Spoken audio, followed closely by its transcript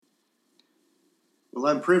Well,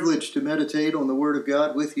 I'm privileged to meditate on the Word of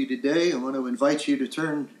God with you today. I want to invite you to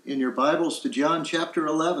turn in your Bibles to John chapter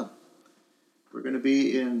 11. We're going to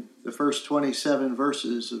be in the first 27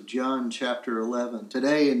 verses of John chapter 11.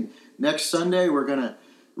 Today and next Sunday, we're going to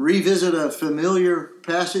revisit a familiar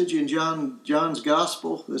passage in John's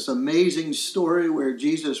Gospel, this amazing story where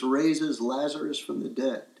Jesus raises Lazarus from the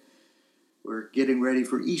dead. We're getting ready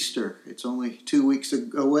for Easter. It's only 2 weeks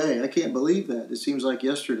away. I can't believe that. It seems like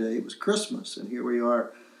yesterday it was Christmas, and here we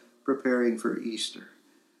are preparing for Easter.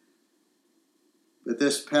 But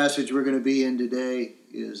this passage we're going to be in today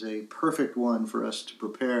is a perfect one for us to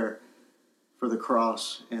prepare for the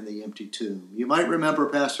cross and the empty tomb. You might remember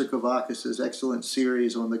Pastor Kavakis' excellent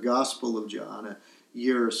series on the Gospel of John a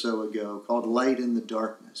year or so ago called Light in the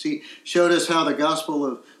Darkness. He showed us how the Gospel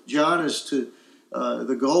of John is to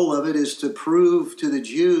the goal of it is to prove to the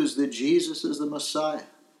Jews that Jesus is the Messiah.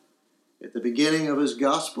 At the beginning of his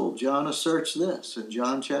gospel, John asserts this in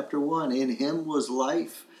John chapter 1, "In him was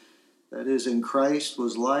life," that is, in Christ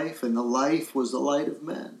was life, "and the life was the light of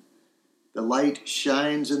men. The light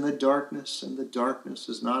shines in the darkness, and the darkness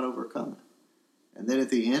has not overcome it." And then at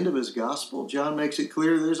the end of his gospel, John makes it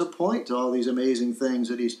clear there's a point to all these amazing things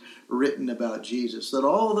that he's written about Jesus, that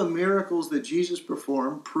all the miracles that Jesus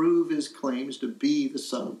performed prove his claims to be the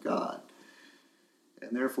Son of God.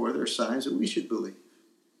 And therefore, they're signs that we should believe.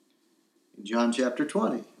 In John chapter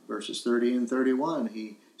 20, verses 30 and 31,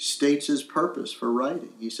 he states his purpose for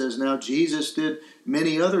writing. He says, "Now Jesus did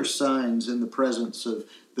many other signs in the presence of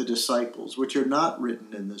the disciples, which are not written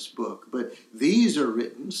in this book, but these are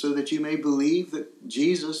written so that you may believe that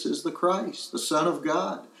Jesus is the Christ, the Son of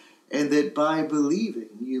God, and that by believing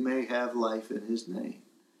you may have life in his name."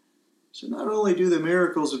 So not only do the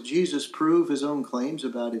miracles of Jesus prove his own claims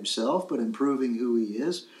about himself, but in proving who he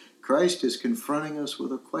is, Christ is confronting us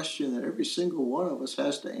with a question that every single one of us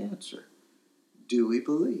has to answer. Do we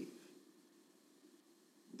believe?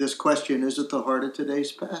 This question is at the heart of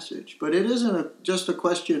today's passage. But it isn't just a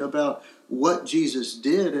question about what Jesus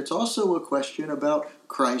did. It's also a question about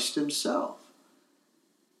Christ himself.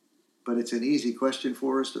 But it's an easy question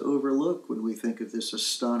for us to overlook when we think of this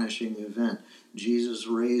astonishing event, Jesus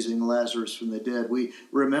raising Lazarus from the dead. We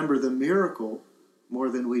remember the miracle more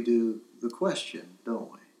than we do the question,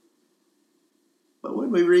 don't we? But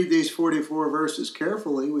when we read these 44 verses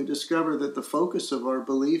carefully, we discover that the focus of our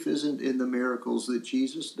belief isn't in the miracles that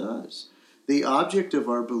Jesus does. The object of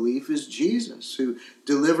our belief is Jesus, who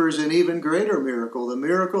delivers an even greater miracle, the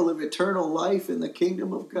miracle of eternal life in the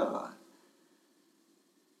kingdom of God.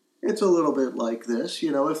 It's a little bit like this,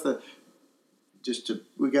 since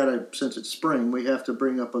it's spring, we have to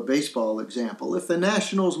bring up a baseball example. If the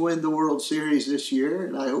Nationals win the World Series this year,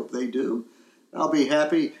 and I hope they do, I'll be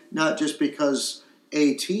happy not just because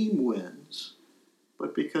a team wins,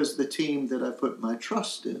 but because the team that I put my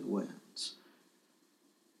trust in wins.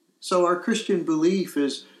 So our Christian belief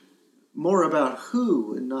is more about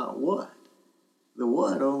who and not what. The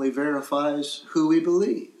what only verifies who we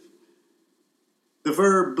believe. The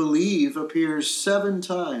verb believe appears 7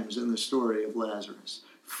 times in the story of Lazarus.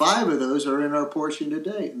 5 of those are in our portion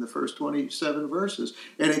today, in the first 27 verses.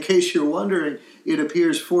 And in case you're wondering, it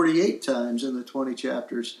appears 48 times in the 20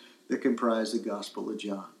 chapters that comprise the Gospel of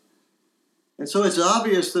John. And so it's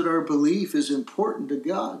obvious that our belief is important to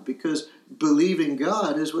God, because believing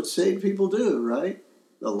God is what saved people do, right?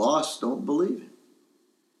 The lost don't believe him.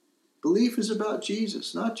 Belief is about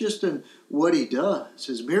Jesus, not just in what he does.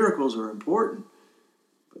 His miracles are important,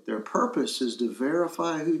 but their purpose is to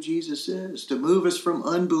verify who Jesus is, to move us from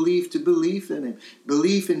unbelief to belief in him.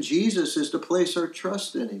 Belief in Jesus is to place our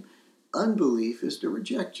trust in him. Unbelief is to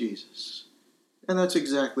reject Jesus. And that's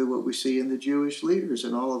exactly what we see in the Jewish leaders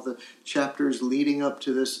in all of the chapters leading up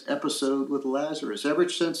to this episode with Lazarus. Ever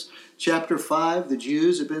since chapter 5, the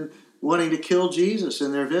Jews have been wanting to kill Jesus,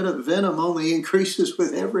 and their venom only increases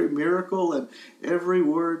with every miracle and every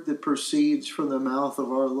word that proceeds from the mouth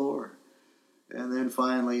of our Lord. And then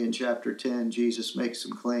finally in chapter 10, Jesus makes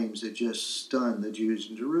some claims that just stun the Jews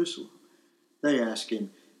in Jerusalem. They ask him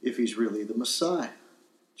if he's really the Messiah.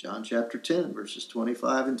 John chapter 10, verses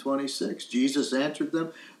 25 and 26. Jesus answered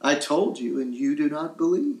them, "I told you, and you do not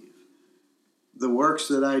believe. The works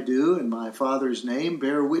that I do in my Father's name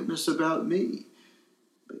bear witness about me.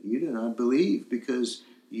 But you do not believe because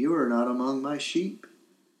you are not among my sheep."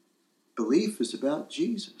 Belief is about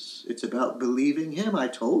Jesus. It's about believing him. I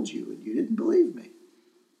told you, and you didn't believe me.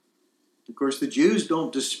 Of course, the Jews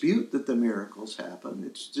don't dispute that the miracles happen.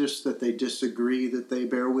 It's just that they disagree that they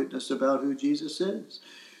bear witness about who Jesus is.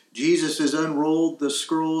 Jesus has unrolled the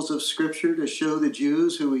scrolls of Scripture to show the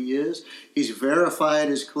Jews who he is. He's verified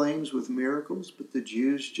his claims with miracles, but the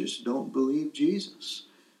Jews just don't believe Jesus.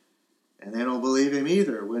 And they don't believe him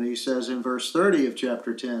either when he says in verse 30 of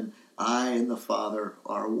chapter 10, I and the Father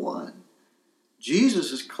are one.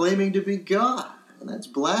 Jesus is claiming to be God, and that's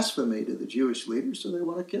blasphemy to the Jewish leaders, so they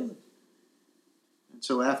want to kill him. And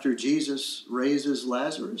so after Jesus raises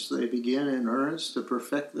Lazarus, they begin in earnest to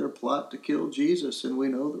perfect their plot to kill Jesus, and we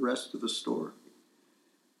know the rest of the story.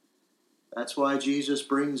 That's why Jesus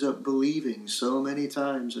brings up believing so many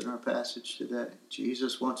times in our passage today.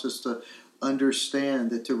 Jesus wants us to understand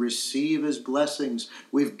that to receive his blessings,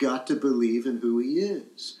 we've got to believe in who he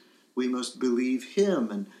is. We must believe him,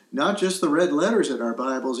 and not just the red letters in our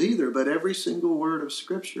Bibles either, but every single word of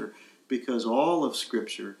Scripture, because all of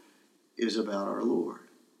Scripture is about our Lord.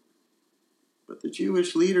 But the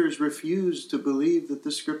Jewish leaders refused to believe that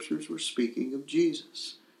the Scriptures were speaking of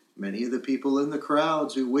Jesus. Many of the people in the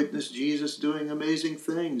crowds who witnessed Jesus doing amazing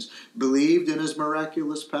things believed in his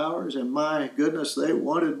miraculous powers, and my goodness, they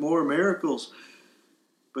wanted more miracles,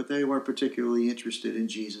 but they weren't particularly interested in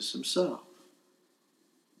Jesus himself.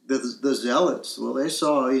 The Zealots, well, they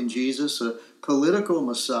saw in Jesus a political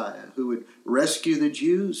Messiah who would rescue the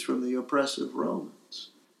Jews from the oppressive Romans.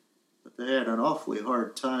 But they had an awfully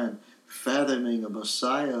hard time fathoming a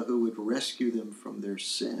Messiah who would rescue them from their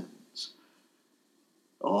sins.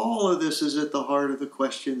 All of this is at the heart of the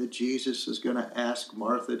question that Jesus is going to ask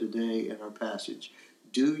Martha today in our passage.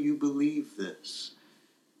 Do you believe this?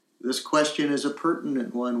 This question is a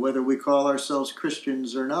pertinent one, whether we call ourselves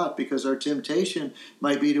Christians or not, because our temptation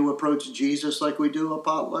might be to approach Jesus like we do a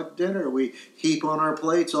potluck dinner. We heap on our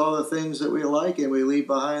plates all the things that we like, and we leave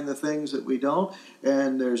behind the things that we don't,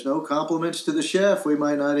 and there's no compliments to the chef. We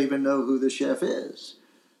might not even know who the chef is.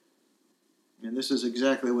 And this is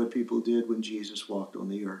exactly what people did when Jesus walked on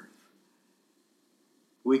the earth.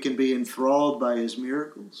 We can be enthralled by his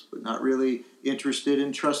miracles, but not really interested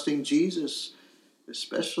in trusting Jesus,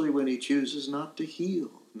 especially when he chooses not to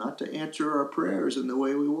heal, not to answer our prayers in the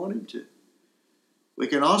way we want him to. We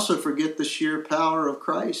can also forget the sheer power of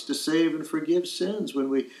Christ to save and forgive sins when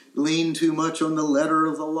we lean too much on the letter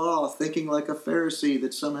of the law, thinking like a Pharisee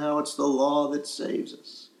that somehow it's the law that saves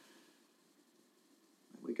us.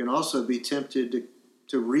 We can also be tempted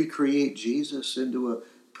to recreate Jesus into a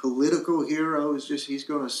political hero. He's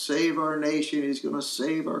going to save our nation. He's going to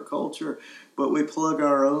save our culture. But we plug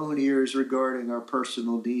our own ears regarding our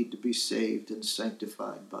personal need to be saved and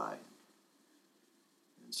sanctified by him.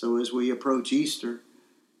 And so as we approach Easter,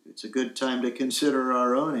 it's a good time to consider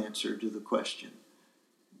our own answer to the question,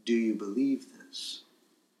 do you believe this?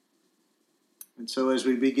 And so as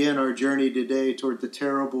we begin our journey today toward the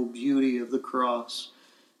terrible beauty of the cross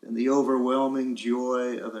and the overwhelming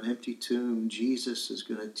joy of an empty tomb, Jesus is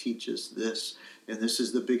going to teach us this. And this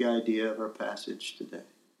is the big idea of our passage today.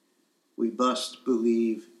 We must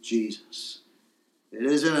believe Jesus. It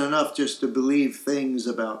isn't enough just to believe things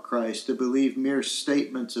about Christ, to believe mere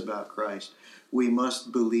statements about Christ. We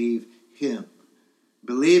must believe him.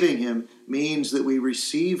 Believing him means that we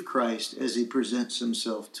receive Christ as he presents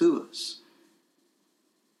himself to us.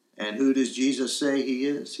 And who does Jesus say he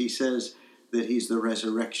is? He says that he's the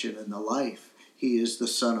resurrection and the life. He is the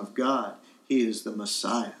Son of God. He is the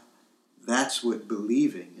Messiah. That's what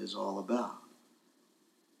believing is all about.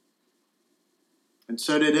 And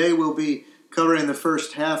so today we'll be covering the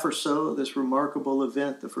first half or so of this remarkable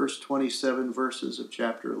event, the first 27 verses of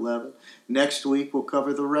chapter 11. Next week we'll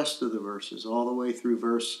cover the rest of the verses, all the way through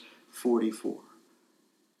verse 44.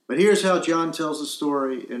 But here's how John tells the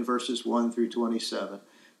story in verses 1 through 27.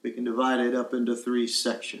 We can divide it up into three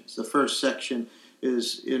sections. The first section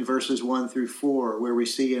is in verses 1 through 4, where we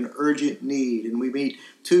see an urgent need, and we meet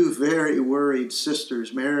two very worried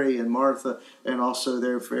sisters, Mary and Martha, and also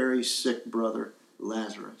their very sick brother,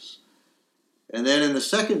 Lazarus. And then in the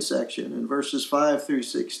second section, in verses 5 through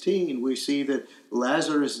 16, we see that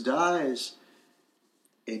Lazarus dies,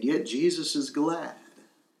 and yet Jesus is glad.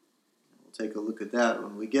 We'll take a look at that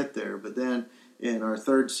when we get there. But then in our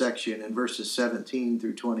third section, in verses 17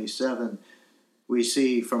 through 27, we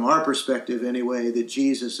see, from our perspective anyway, that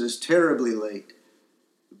Jesus is terribly late,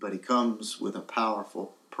 but he comes with a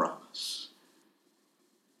powerful promise.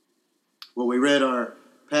 Well, we read our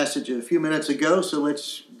passage a few minutes ago, so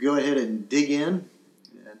let's go ahead and dig in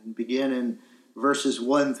and begin in verses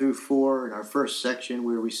 1 through 4 in our first section,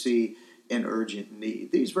 where we see an urgent need.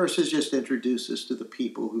 These verses just introduce us to the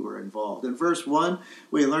people who are involved. In verse 1,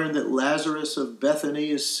 we learn that Lazarus of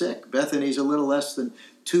Bethany is sick. Bethany is a little less than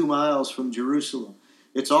 2 miles from Jerusalem.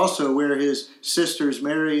 It's also where his sisters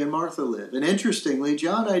Mary and Martha live. And interestingly,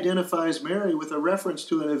 John identifies Mary with a reference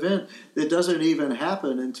to an event that doesn't even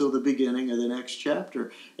happen until the beginning of the next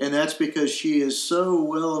chapter. And that's because she is so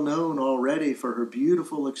well known already for her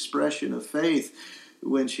beautiful expression of faith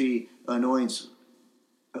when she anoints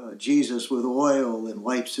Jesus with oil and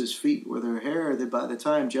wipes his feet with her hair, that by the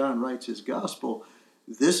time John writes his gospel,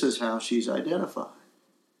 this is how she's identified.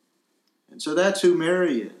 And so that's who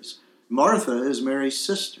Mary is. Martha is Mary's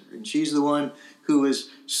sister, and she's the one who is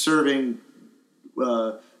serving,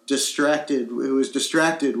 who was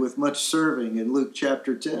distracted with much serving in Luke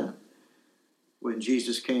chapter 10 when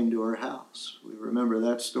Jesus came to her house. We remember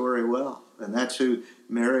that story well, and that's who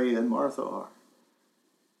Mary and Martha are.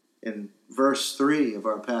 In verse 3 of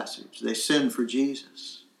our passage, they send for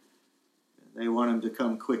Jesus. They want him to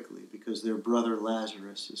come quickly because their brother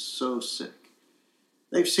Lazarus is so sick.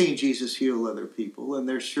 They've seen Jesus heal other people, and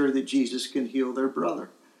they're sure that Jesus can heal their brother.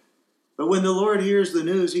 But when the Lord hears the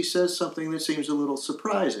news, he says something that seems a little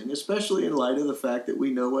surprising, especially in light of the fact that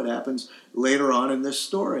we know what happens later on in this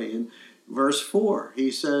story. In verse 4,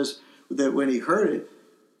 he says that when he heard it,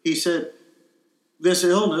 he said, "This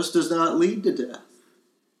illness does not lead to death.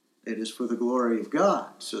 It is for the glory of God,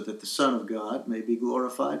 so that the Son of God may be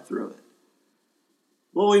glorified through it."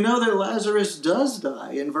 Well, we know that Lazarus does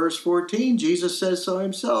die. In verse 14, Jesus says so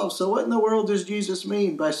himself. So what in the world does Jesus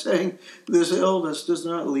mean by saying this illness does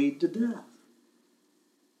not lead to death?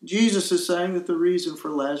 Jesus is saying that the reason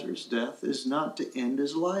for Lazarus' death is not to end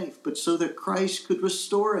his life, but so that Christ could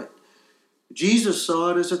restore it. Jesus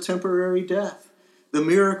saw it as a temporary death. The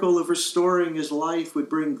miracle of restoring his life would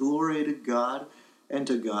bring glory to God and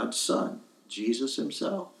to God's Son, Jesus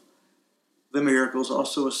himself. The miracle is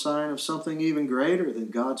also a sign of something even greater than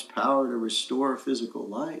God's power to restore physical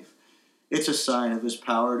life. It's a sign of his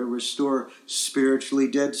power to restore spiritually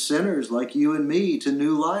dead sinners like you and me to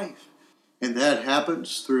new life. And that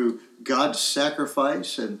happens through God's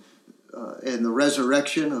sacrifice and the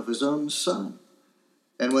resurrection of his own Son.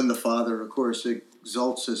 And when the Father, of course,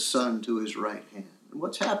 exalts his Son to his right hand. And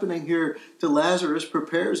what's happening here to Lazarus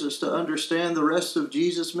prepares us to understand the rest of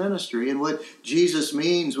Jesus' ministry and what Jesus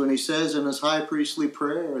means when he says in his high priestly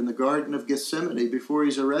prayer in the Garden of Gethsemane before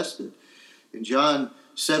he's arrested. In John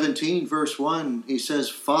 17, verse 1, he says,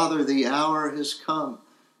 "Father, the hour has come.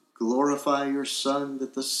 Glorify your Son,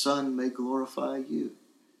 that the Son may glorify you."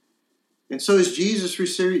 And so as Jesus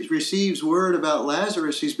receives word about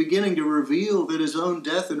Lazarus, he's beginning to reveal that his own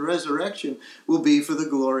death and resurrection will be for the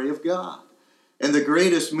glory of God. And the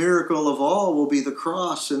greatest miracle of all will be the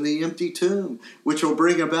cross and the empty tomb, which will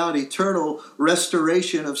bring about eternal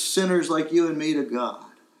restoration of sinners like you and me to God.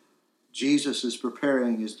 Jesus is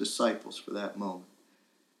preparing his disciples for that moment.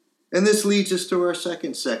 And this leads us to our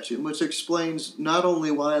second section, which explains not only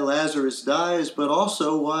why Lazarus dies, but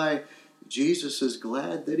also why Jesus is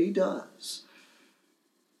glad that he does.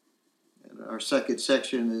 And our second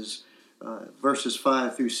section is verses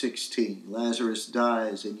 5 through 16. Lazarus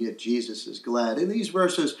dies, and yet Jesus is glad. In these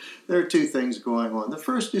verses, there are two things going on. The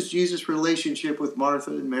first is Jesus' relationship with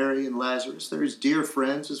Martha and Mary and Lazarus. They're his dear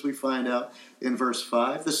friends, as we find out in verse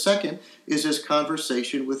 5. The second is his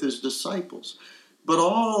conversation with his disciples. But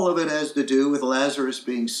all of it has to do with Lazarus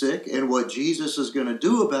being sick and what Jesus is going to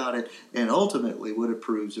do about it, and ultimately what it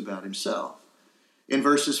proves about himself. In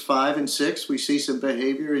verses 5 and 6, we see some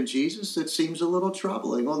behavior in Jesus that seems a little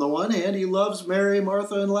troubling. On the one hand, he loves Mary,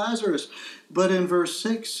 Martha, and Lazarus. But in verse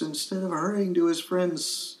 6, instead of hurrying to his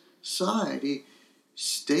friend's side, he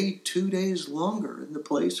stayed 2 days longer in the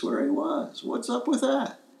place where he was. What's up with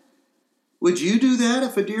that? Would you do that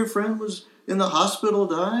if a dear friend was in the hospital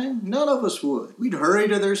dying? None of us would. We'd hurry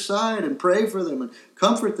to their side and pray for them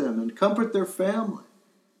and comfort their family.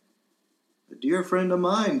 A dear friend of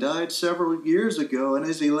mine died several years ago, and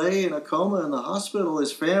as he lay in a coma in the hospital,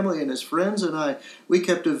 his family and his friends and I, we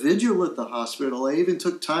kept a vigil at the hospital. I even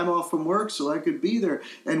took time off from work so I could be there,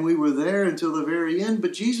 and we were there until the very end.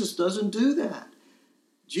 But Jesus doesn't do that.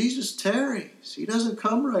 Jesus tarries. He doesn't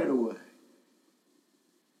come right away.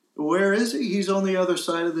 Where is he? He's on the other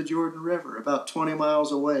side of the Jordan River, about 20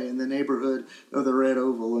 miles away in the neighborhood of the red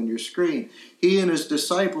oval on your screen. He and his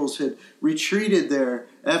disciples had retreated there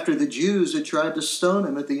after the Jews had tried to stone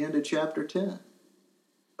him at the end of chapter 10.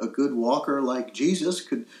 A good walker like Jesus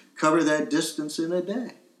could cover that distance in a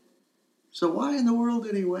day. So why in the world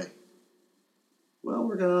did he wait? Well,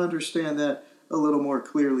 we're going to understand that a little more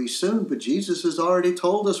clearly soon, but Jesus has already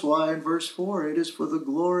told us why in verse 4. It is for the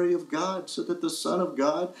glory of God, so that the Son of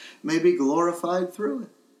God may be glorified through it.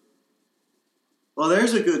 Well,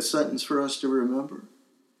 there's a good sentence for us to remember.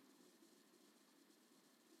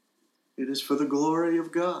 It is for the glory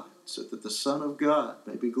of God, so that the Son of God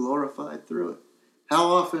may be glorified through it. How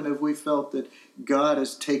often have we felt that God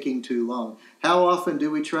is taking too long? How often do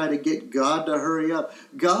we try to get God to hurry up?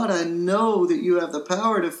 God, I know that you have the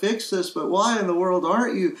power to fix this, but why in the world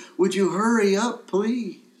aren't you? Would you hurry up,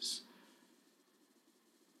 please?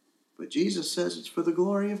 But Jesus says it's for the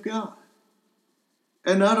glory of God.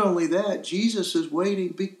 And not only that, Jesus is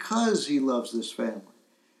waiting because he loves this family.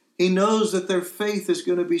 He knows that their faith is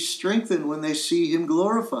going to be strengthened when they see him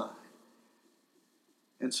glorified.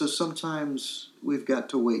 And so sometimes we've got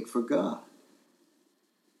to wait for God.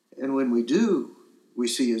 And when we do, we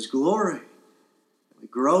see his glory. We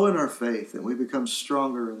grow in our faith and we become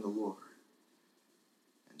stronger in the Lord.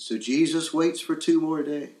 And so Jesus waits for 2 more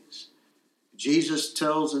days. Jesus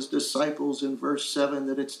tells his disciples in verse 7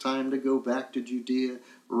 that it's time to go back to Judea,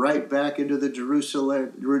 right back into the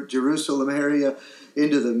Jerusalem area,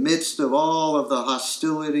 into the midst of all of the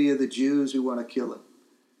hostility of the Jews who want to kill him.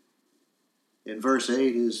 In verse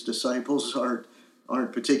 8, his disciples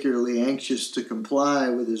aren't particularly anxious to comply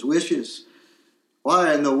with his wishes.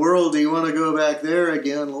 Why in the world do you want to go back there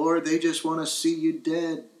again, Lord? They just want to see you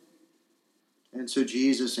dead. And so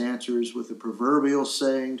Jesus answers with a proverbial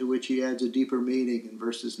saying to which he adds a deeper meaning in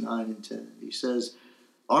verses 9 and 10. He says,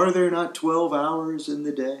 "Are there not 12 hours in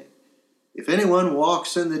the day? If anyone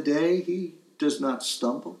walks in the day, he does not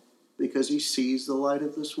stumble, because he sees the light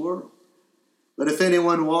of this world. But if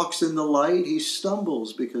anyone walks in the light, he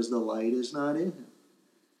stumbles, because the light is not in him."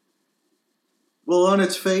 Well, on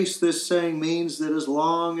its face, this saying means that as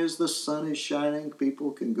long as the sun is shining,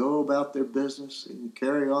 people can go about their business and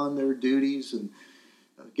carry on their duties and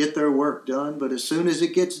get their work done. But as soon as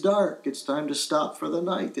it gets dark, it's time to stop for the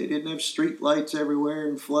night. They didn't have street lights everywhere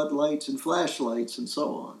and floodlights and flashlights and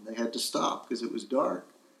so on. They had to stop because it was dark.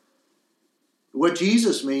 What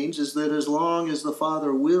Jesus means is that as long as the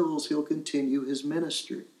Father wills, he'll continue his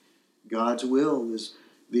ministry. God's will is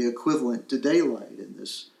the equivalent to daylight in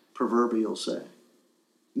this proverbial saying.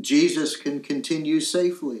 Jesus can continue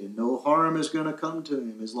safely, and no harm is going to come to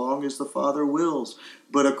him as long as the Father wills.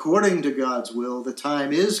 But according to God's will, the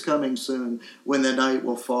time is coming soon when the night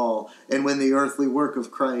will fall and when the earthly work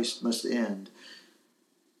of Christ must end.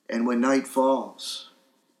 And when night falls,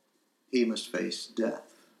 he must face death.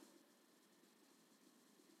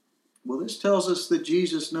 Well, this tells us that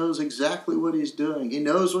Jesus knows exactly what he's doing. He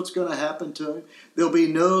knows what's going to happen to him. There'll be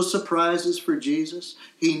no surprises for Jesus.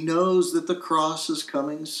 He knows that the cross is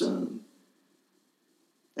coming soon.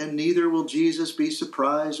 And neither will Jesus be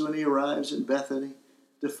surprised when he arrives in Bethany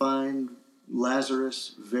to find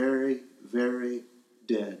Lazarus very, very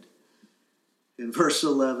dead. In verse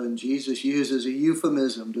 11, Jesus uses a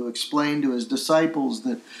euphemism to explain to his disciples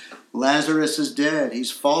that Lazarus is dead. He's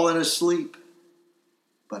fallen asleep.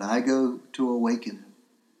 But I go to awaken him.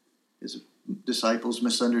 His disciples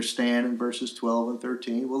misunderstand in verses 12 and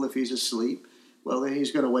 13. Well, if he's asleep, well, then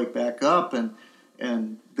he's going to wake back up, and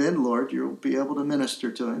then, Lord, you'll be able to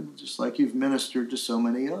minister to him, just like you've ministered to so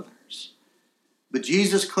many others. But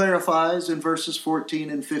Jesus clarifies in verses 14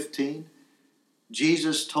 and 15.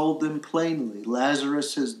 Jesus told them plainly,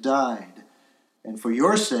 Lazarus has died, and for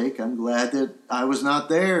your sake, I'm glad that I was not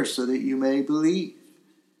there so that you may believe.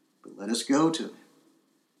 But let us go to him.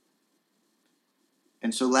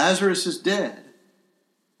 And so Lazarus is dead,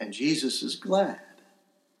 and Jesus is glad.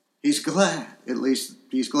 He's glad. At least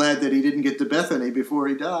he's glad that he didn't get to Bethany before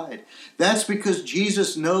he died. That's because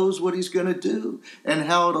Jesus knows what he's going to do and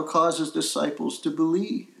how it'll cause his disciples to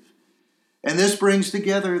believe. And this brings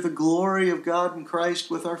together the glory of God in Christ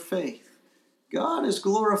with our faith. God is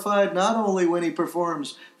glorified not only when he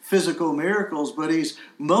performs physical miracles, but he's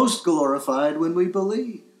most glorified when we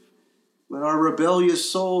believe. When our rebellious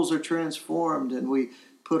souls are transformed and we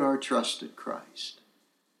put our trust in Christ.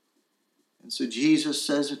 And so Jesus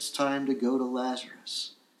says it's time to go to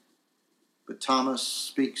Lazarus. But Thomas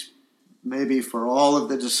speaks maybe for all of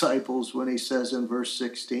the disciples when he says in verse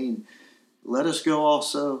 16, let us go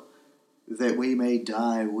also that we may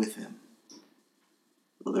die with him.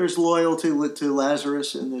 Well, there's loyalty to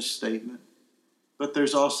Lazarus in this statement, but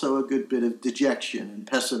there's also a good bit of dejection and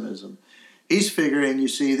pessimism. He's figuring, you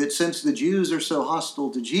see, that since the Jews are so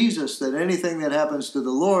hostile to Jesus, that anything that happens to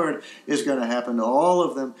the Lord is going to happen to all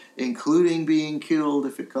of them, including being killed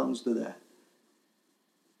if it comes to that.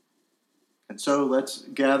 And so let's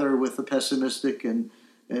gather with the pessimistic and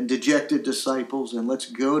dejected disciples, and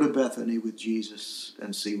let's go to Bethany with Jesus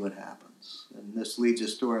and see what happens. And this leads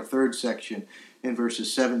us to our third section in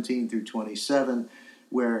verses 17 through 27,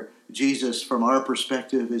 where Jesus, from our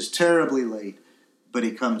perspective, is terribly late, but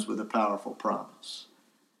he comes with a powerful promise.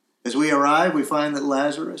 As we arrive, we find that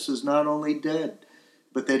Lazarus is not only dead,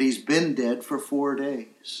 but that he's been dead for 4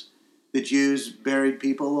 days. The Jews buried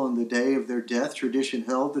people on the day of their death. Tradition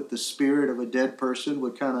held that the spirit of a dead person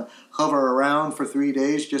would kind of hover around for 3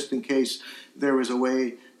 days just in case there was a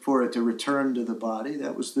way for it to return to the body.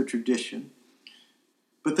 That was the tradition.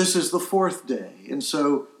 But this is the 4th day. And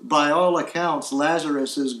so, by all accounts,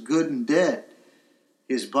 Lazarus is good and dead.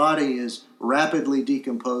 His body is rapidly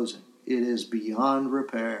decomposing. It is beyond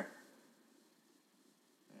repair.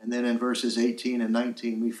 And then in verses 18 and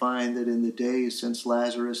 19, we find that in the days since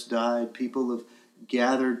Lazarus died, people have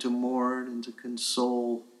gathered to mourn and to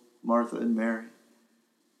console Martha and Mary.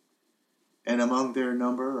 And among their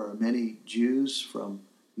number are many Jews from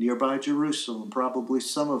nearby Jerusalem, probably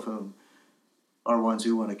some of whom are ones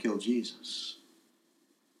who want to kill Jesus.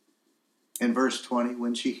 In verse 20,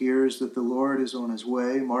 when she hears that the Lord is on his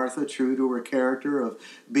way, Martha, true to her character of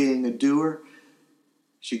being a doer,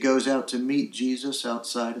 she goes out to meet Jesus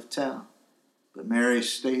outside of town. But Mary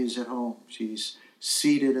stays at home. She's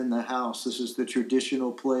seated in the house. This is the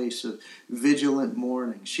traditional place of vigilant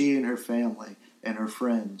mourning. She and her family and her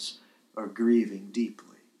friends are grieving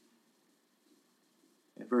deeply.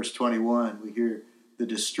 In verse 21, we hear the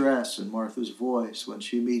distress in Martha's voice when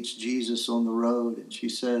she meets Jesus on the road, and she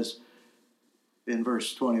says in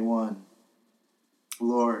verse 21,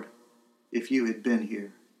 Lord, if you had been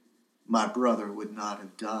here, my brother would not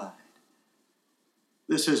have died.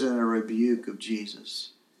 This isn't a rebuke of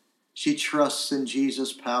Jesus. She trusts in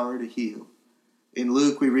Jesus' power to heal. In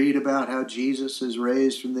Luke, we read about how Jesus has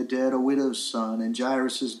raised from the dead a widow's son and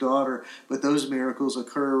Jairus' daughter, but those miracles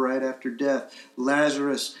occur right after death.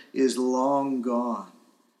 Lazarus is long gone.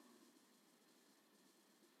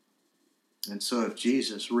 And so if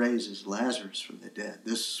Jesus raises Lazarus from the dead,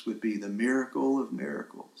 this would be the miracle of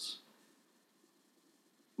miracles.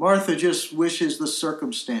 Martha just wishes the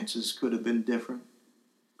circumstances could have been different,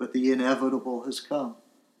 but the inevitable has come.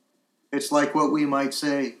 It's like what we might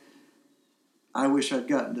say, I wish I'd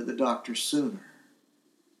gotten to the doctor sooner.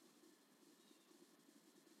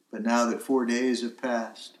 But now that 4 days have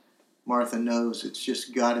passed, Martha knows it's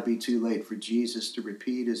just got to be too late for Jesus to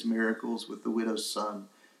repeat his miracles with the widow's son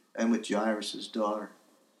and with Jairus' daughter.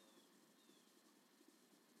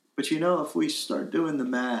 But if we start doing the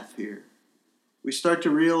math here, we start to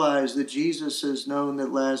realize that Jesus has known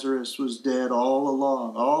that Lazarus was dead all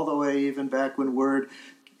along, all the way even back when word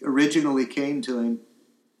originally came to him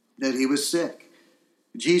that he was sick.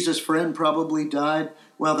 Jesus' friend probably died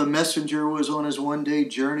while the messenger was on his one-day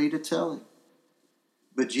journey to tell him.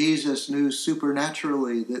 But Jesus knew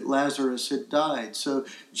supernaturally that Lazarus had died. So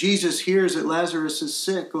Jesus hears that Lazarus is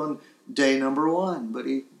sick on day number 1, but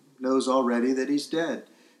he knows already that he's dead.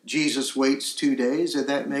 Jesus waits 2 days, and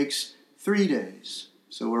that makes 3 days.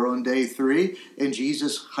 So we're on day 3, and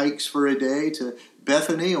Jesus hikes for a day to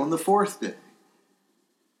Bethany on the 4th day.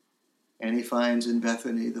 And he finds in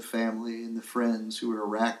Bethany the family and the friends who are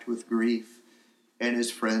racked with grief, and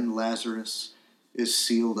his friend Lazarus is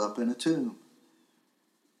sealed up in a tomb.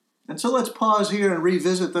 And so let's pause here and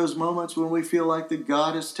revisit those moments when we feel like that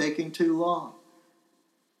God is taking too long.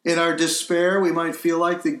 In our despair, we might feel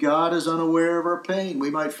like that God is unaware of our pain.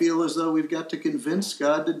 We might feel as though we've got to convince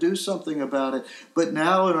God to do something about it. But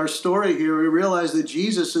now in our story here, we realize that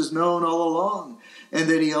Jesus is known all along and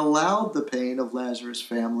that he allowed the pain of Lazarus'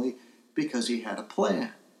 family because he had a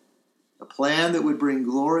plan that would bring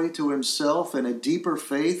glory to himself and a deeper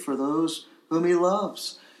faith for those whom he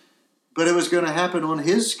loves. But it was going to happen on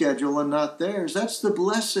his schedule and not theirs. That's the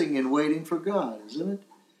blessing in waiting for God, isn't it?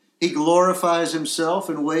 He glorifies himself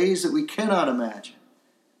in ways that we cannot imagine.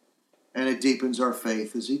 And it deepens our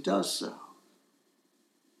faith as he does so.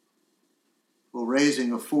 Well,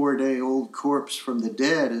 raising a 4-day-old corpse from the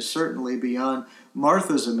dead is certainly beyond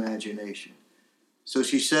Martha's imagination. So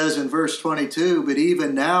she says in verse 22, but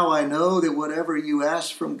even now I know that whatever you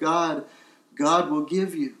ask from God, God will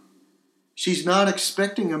give you. She's not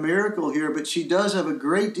expecting a miracle here, but she does have a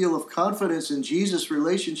great deal of confidence in Jesus'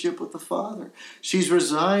 relationship with the Father. She's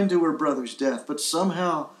resigned to her brother's death, but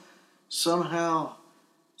somehow,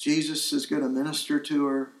 Jesus is going to minister to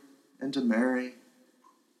her and to Mary.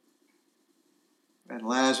 And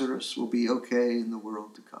Lazarus will be okay in the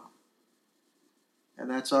world to come. And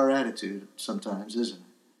that's our attitude sometimes, isn't it?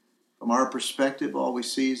 From our perspective, all we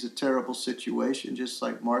see is a terrible situation, just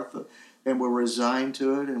like Martha, and we're resigned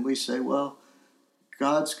to it, and we say, well,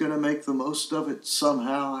 God's going to make the most of it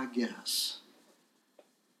somehow, I guess.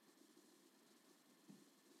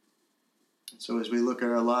 So as we look at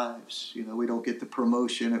our lives, we don't get the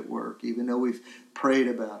promotion at work, even though we've prayed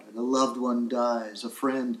about it. A loved one dies, a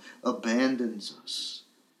friend abandons us.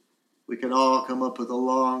 We can all come up with a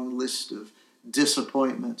long list of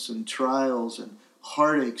disappointments and trials and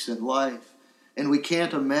heartaches in life. And we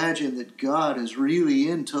can't imagine that God is really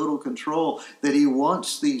in total control, that he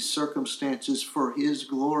wants these circumstances for his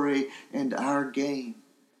glory and our gain.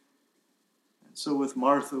 And so with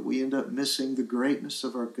Martha, we end up missing the greatness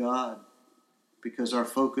of our God because our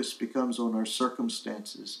focus becomes on our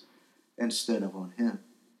circumstances instead of on him.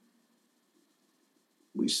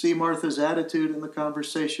 We see Martha's attitude in the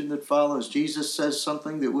conversation that follows. Jesus says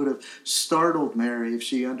something that would have startled Mary if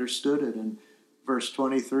she understood it. In verse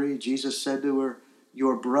 23, Jesus said to her,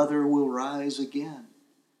 "Your brother will rise again."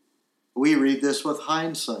 We read this with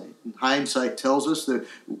hindsight. And hindsight tells us that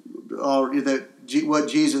what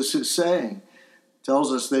Jesus is saying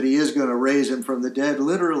tells us that he is going to raise him from the dead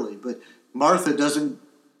literally. But Martha doesn't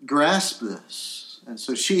grasp this. And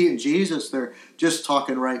so she and Jesus, they're just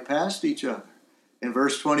talking right past each other. In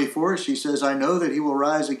verse 24, she says, "I know that he will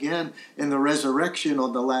rise again in the resurrection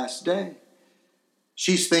on the last day."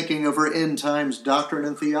 She's thinking of her end times doctrine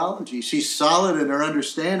and theology. She's solid in her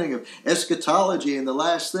understanding of eschatology and the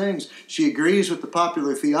last things. She agrees with the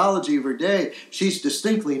popular theology of her day. She's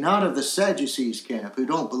distinctly not of the Sadducees camp, who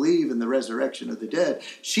don't believe in the resurrection of the dead.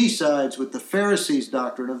 She sides with the Pharisees'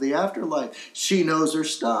 doctrine of the afterlife. She knows her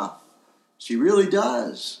stuff. She really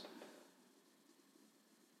does.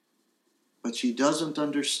 But she doesn't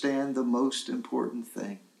understand the most important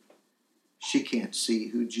thing. She can't see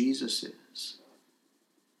who Jesus is.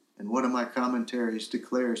 And one of my commentaries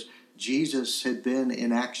declares Jesus had been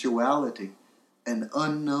in actuality an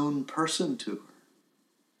unknown person to her.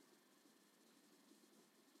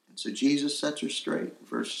 And so Jesus sets her straight.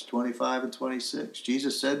 Verses 25 and 26.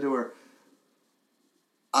 Jesus said to her,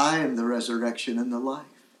 "I am the resurrection and the life.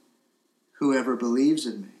 Whoever believes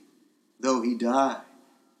in me, though he die,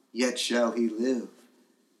 yet shall he live.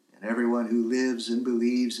 And everyone who lives and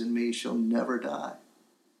believes in me shall never die."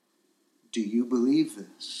 Do you believe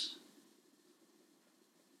this?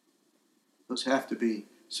 Those have to be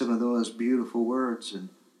some of the most beautiful words in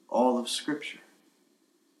all of Scripture.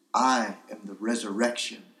 I am the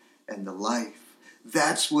resurrection and the life.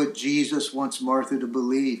 That's what Jesus wants Martha to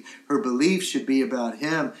believe. Her belief should be about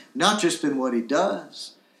him, not just in what he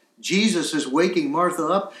does. Jesus is waking Martha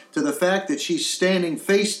up to the fact that she's standing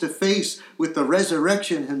face to face with the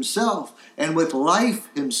resurrection himself and with life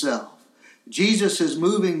himself. Jesus is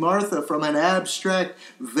moving Martha from an abstract,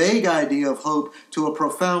 vague idea of hope to a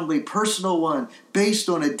profoundly personal one based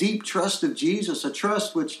on a deep trust of Jesus, a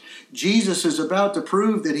trust which Jesus is about to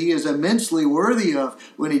prove that he is immensely worthy of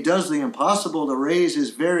when he does the impossible to raise his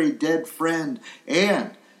very dead friend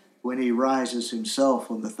and when he rises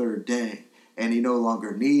himself on the third day. And he no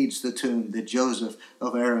longer needs the tomb that Joseph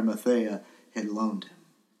of Arimathea had loaned him.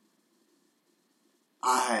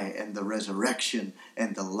 I am the resurrection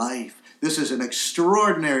and the life. This is an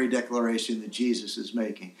extraordinary declaration that Jesus is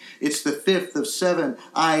making. It's the fifth of 7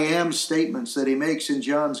 I am statements that he makes in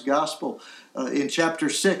John's gospel. In chapter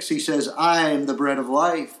 6, he says, "I am the bread of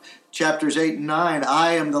life." Chapters 8 and 9,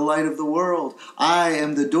 "I am the light of the world. I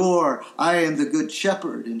am the door. I am the good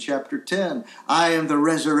shepherd." In chapter 10, "I am the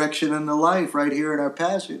resurrection and the life," right here in our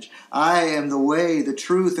passage. "I am the way, the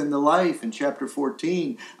truth, and the life." In chapter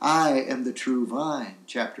 14, "I am the true vine."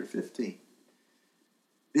 Chapter 15.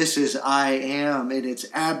 This is I am in its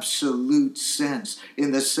absolute sense,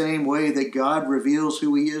 in the same way that God reveals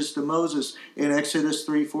who he is to Moses in Exodus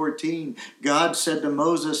 3:14. God said to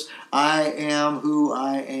Moses, "I am who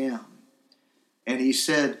I am." And he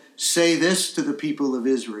said, "Say this to the people of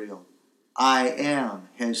Israel, I am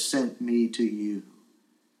has sent me to you."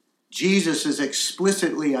 Jesus is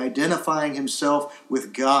explicitly identifying himself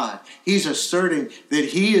with God. He's asserting that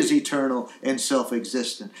he is eternal and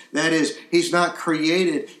self-existent. That is, he's not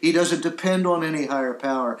created. He doesn't depend on any higher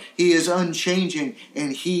power. He is unchanging,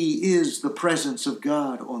 and he is the presence of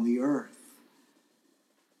God on the earth.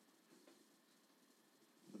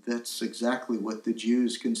 That's exactly what the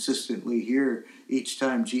Jews consistently hear each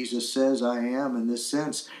time Jesus says, "I am," in this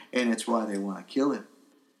sense, and it's why they want to kill him.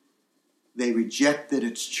 They reject that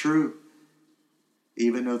it's true,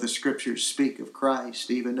 even though the Scriptures speak of Christ,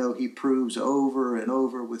 even though he proves over and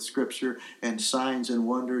over with Scripture and signs and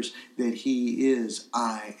wonders that he is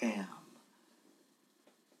I am.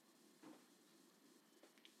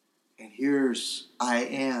 And here's I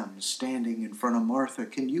am standing in front of Martha.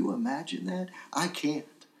 Can you imagine that? I can't.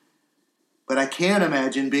 But I can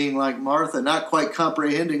imagine being like Martha, not quite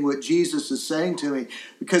comprehending what Jesus is saying to me,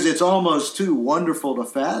 because it's almost too wonderful to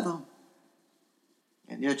fathom.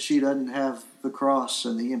 And yet she doesn't have the cross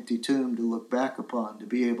and the empty tomb to look back upon to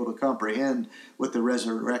be able to comprehend what the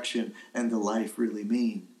resurrection and the life really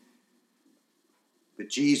mean. But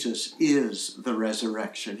Jesus is the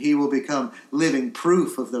resurrection. He will become living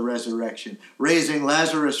proof of the resurrection. Raising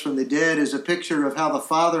Lazarus from the dead is a picture of how the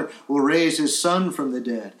Father will raise his Son from the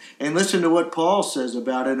dead. And listen to what Paul says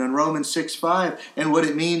about it in Romans 6:5 and what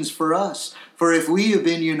it means for us. For if we have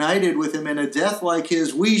been united with him in a death like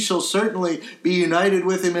his, we shall certainly be united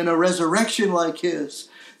with him in a resurrection like his.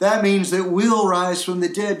 That means that we'll rise from the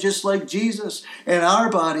dead just like Jesus, and our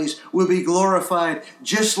bodies will be glorified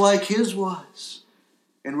just like his was.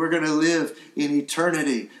 And we're going to live in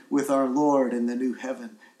eternity with our Lord in the new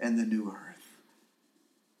heaven and the new earth.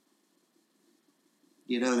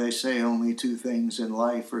 You know, they say only two things in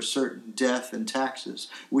life are certain: death and taxes.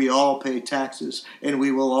 We all pay taxes, and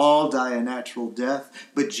we will all die a natural death.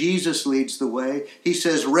 But Jesus leads the way. He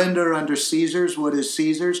says, render unto Caesar's what is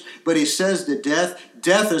Caesar's. But he says to death,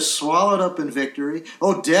 death is swallowed up in victory.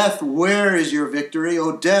 Oh, death, where is your victory?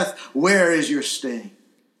 Oh, death, where is your sting?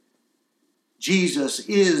 Jesus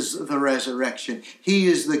is the resurrection. He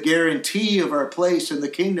is the guarantee of our place in the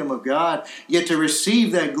kingdom of God. Yet to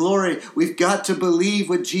receive that glory, we've got to believe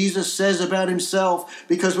what Jesus says about himself,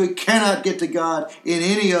 because we cannot get to God in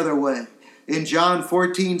any other way. In John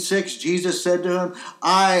 14:6, Jesus said to him,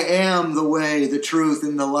 I am the way, the truth,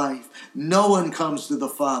 and the life. No one comes to the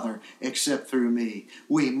Father except through me.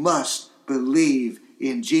 We must believe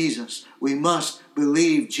in Jesus. We must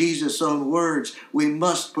believe Jesus' own words. We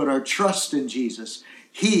must put our trust in Jesus.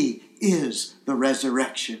 He is the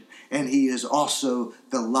resurrection, and he is also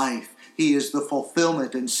the life. He is the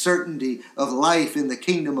fulfillment and certainty of life in the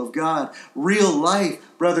kingdom of God. Real life,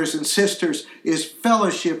 brothers and sisters, is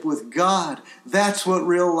fellowship with God. That's what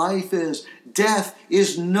real life is. Death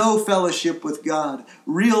is no fellowship with God.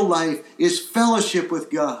 Real life is fellowship with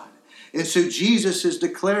God. And so Jesus is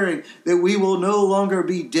declaring that we will no longer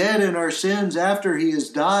be dead in our sins after he has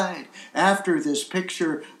died, after this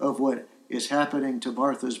picture of what is happening to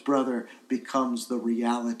Martha's brother becomes the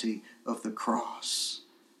reality of the cross.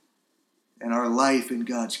 And our life in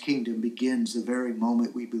God's kingdom begins the very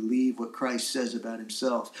moment we believe what Christ says about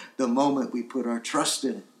himself, the moment we put our trust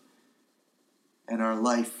in him. And our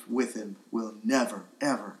life with him will never,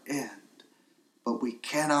 ever end. But we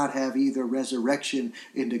cannot have either resurrection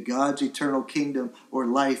into God's eternal kingdom or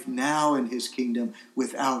life now in his kingdom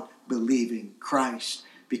without believing Christ.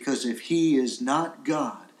 Because if he is not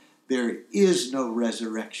God, there is no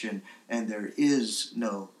resurrection and there is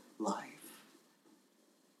no life.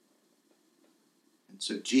 And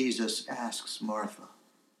so Jesus asks Martha,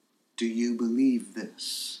 do you believe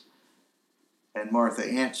this? And Martha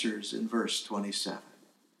answers in verse 27,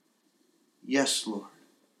 yes, Lord.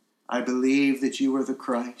 I believe that you are the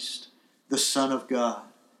Christ, the Son of God,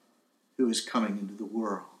 who is coming into the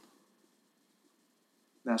world.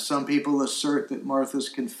 Now, some people assert that Martha's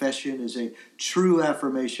confession is a true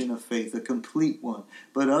affirmation of faith, a complete one,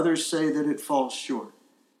 but others say that it falls short.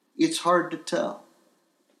 It's hard to tell,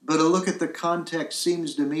 but a look at the context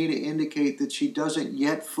seems to me to indicate that she doesn't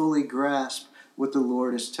yet fully grasp what the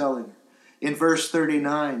Lord is telling her. In verse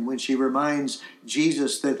 39, when she reminds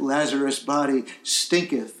Jesus that Lazarus' body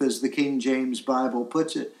stinketh, as the King James Bible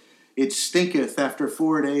puts it, it stinketh after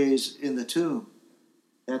 4 days in the tomb.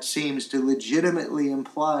 That seems to legitimately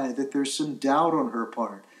imply that there's some doubt on her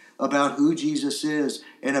part about who Jesus is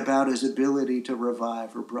and about his ability to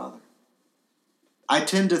revive her brother. I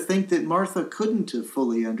tend to think that Martha couldn't have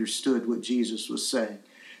fully understood what Jesus was saying.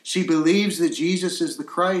 She believes that Jesus is the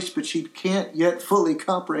Christ, but she can't yet fully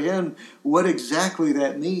comprehend what exactly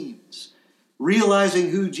that means. Realizing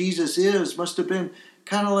who Jesus is must have been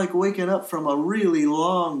kind of like waking up from a really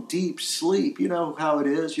long, deep sleep. You know how it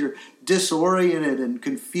is. You're disoriented and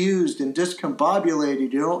confused and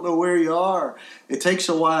discombobulated. You don't know where you are. It takes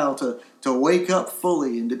a while to wake up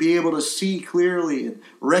fully and to be able to see clearly and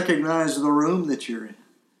recognize the room that you're in.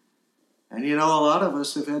 And you know, a lot of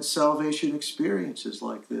us have had salvation experiences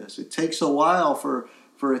like this. It takes a while for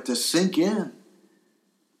it to sink in.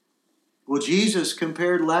 Well, Jesus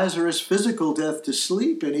compared Lazarus' physical death to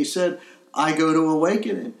sleep, and he said, I go to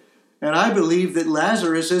awaken him. And I believe that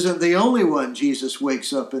Lazarus isn't the only one Jesus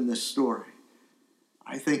wakes up in this story.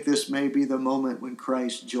 I think this may be the moment when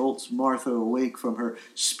Christ jolts Martha awake from her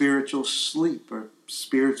spiritual sleep, or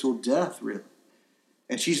spiritual death, really.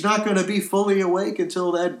 And she's not going to be fully awake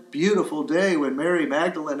until that beautiful day when Mary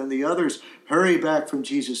Magdalene and the others hurry back from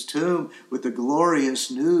Jesus' tomb with the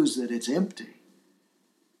glorious news that it's empty.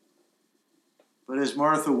 But as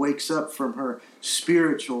Martha wakes up from her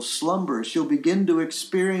spiritual slumber, she'll begin to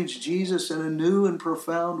experience Jesus in a new and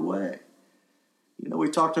profound way. You know, we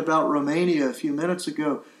talked about Romania a few minutes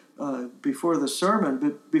ago. before the sermon,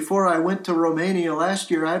 but before I went to Romania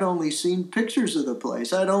last year, I'd only seen pictures of the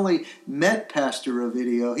place. I'd only met Pastor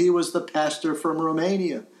Ovidio. He was the pastor from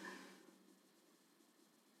Romania.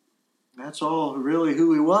 That's all really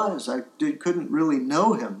who he was. I couldn't really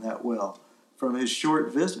know him that well from his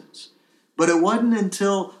short visits. But it wasn't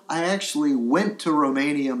until I actually went to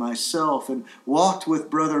Romania myself and walked with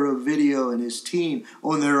Brother Ovidio and his team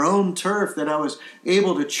on their own turf that I was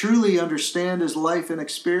able to truly understand his life and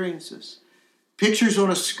experiences. Pictures on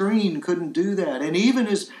a screen couldn't do that. And even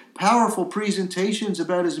his powerful presentations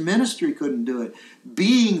about his ministry couldn't do it.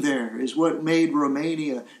 Being there is what made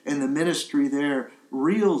Romania and the ministry there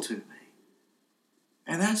real to me.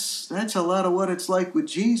 And that's a lot of what it's like with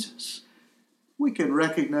Jesus. We can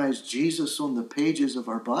recognize Jesus on the pages of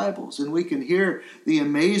our Bibles, and we can hear the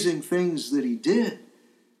amazing things that he did.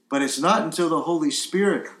 But it's not until the Holy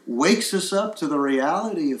Spirit wakes us up to the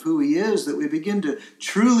reality of who he is that we begin to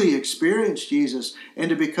truly experience Jesus and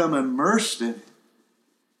to become immersed in it.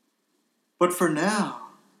 But for now,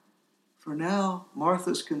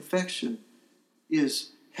 Martha's confession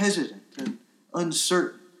is hesitant and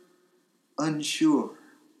uncertain, unsure.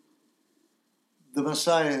 The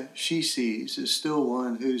Messiah she sees is still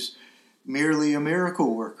one who's merely a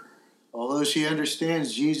miracle worker. Although she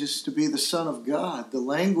understands Jesus to be the Son of God, the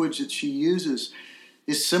language that she uses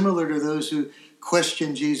is similar to those who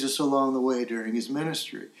questioned Jesus along the way during his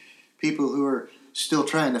ministry. People who are still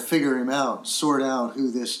trying to figure him out, sort out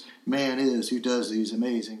who this man is who does these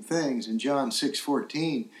amazing things. In John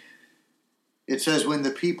 6:14, it says, when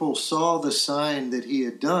the people saw the sign that he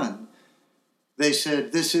had done, they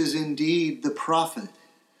said, this is indeed the prophet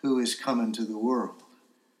who is come into the world.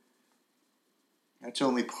 That's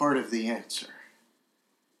only part of the answer.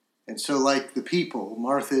 And so, like the people,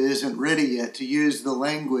 Martha isn't ready yet to use the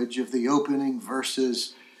language of the opening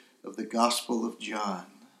verses of the Gospel of John.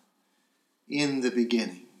 In the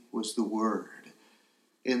beginning was the Word,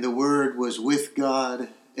 and the Word was with God,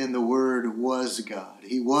 and the Word was God.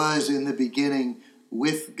 He was in the beginning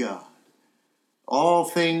with God. All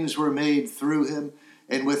things were made through him,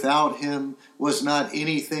 and without him was not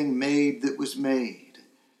anything made that was made.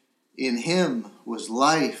 In him was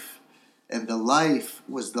life, and the life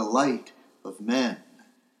was the light of men.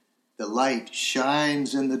 The light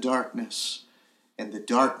shines in the darkness, and the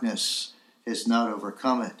darkness has not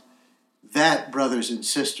overcome it. That, brothers and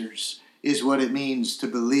sisters, is what it means to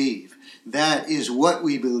believe. That is what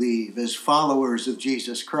we believe as followers of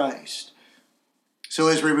Jesus Christ. So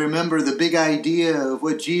as we remember the big idea of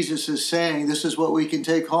what Jesus is saying, this is what we can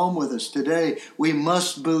take home with us today. We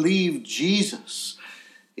must believe Jesus.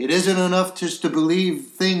 It isn't enough just to believe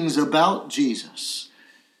things about Jesus.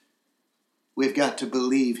 We've got to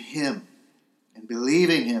believe him. And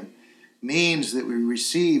believing him means that we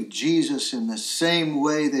receive Jesus in the same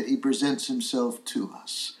way that he presents himself to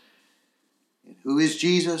us. And who is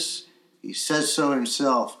Jesus? He says so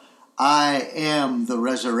himself. I am the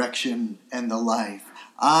resurrection and the life.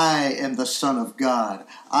 I am the Son of God.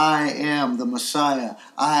 I am the Messiah.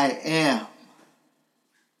 I am.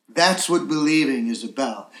 That's what believing is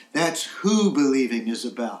about. That's who believing is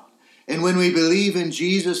about. And when we believe in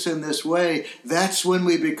Jesus in this way, that's when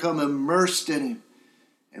we become immersed in him.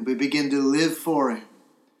 And we begin to live for him.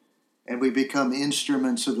 And we become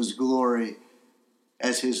instruments of his glory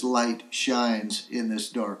as his light shines in this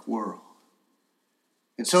dark world.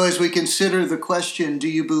 And so as we consider the question, do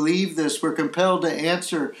you believe this? We're compelled to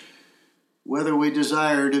answer whether we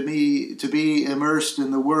desire to be immersed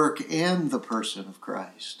in the work and the person of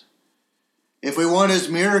Christ. If we want his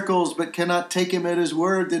miracles but cannot take him at his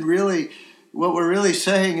word, then really what we're really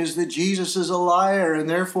saying is that Jesus is a liar, and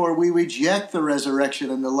therefore we reject the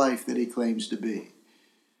resurrection and the life that he claims to be.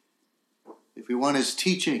 If we want his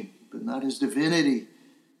teaching but not his divinity,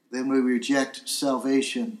 then we reject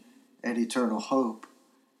salvation and eternal hope.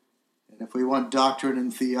 If we want doctrine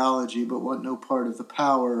and theology but want no part of the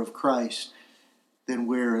power of Christ, then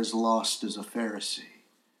we're as lost as a Pharisee.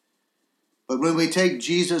 But when we take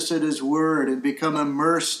Jesus at his word and become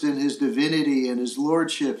immersed in his divinity and his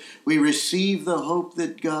lordship, we receive the hope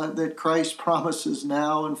that Christ promises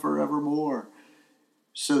now and forevermore,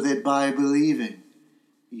 so that by believing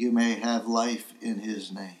you may have life in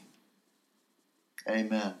his name.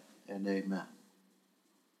 Amen and amen.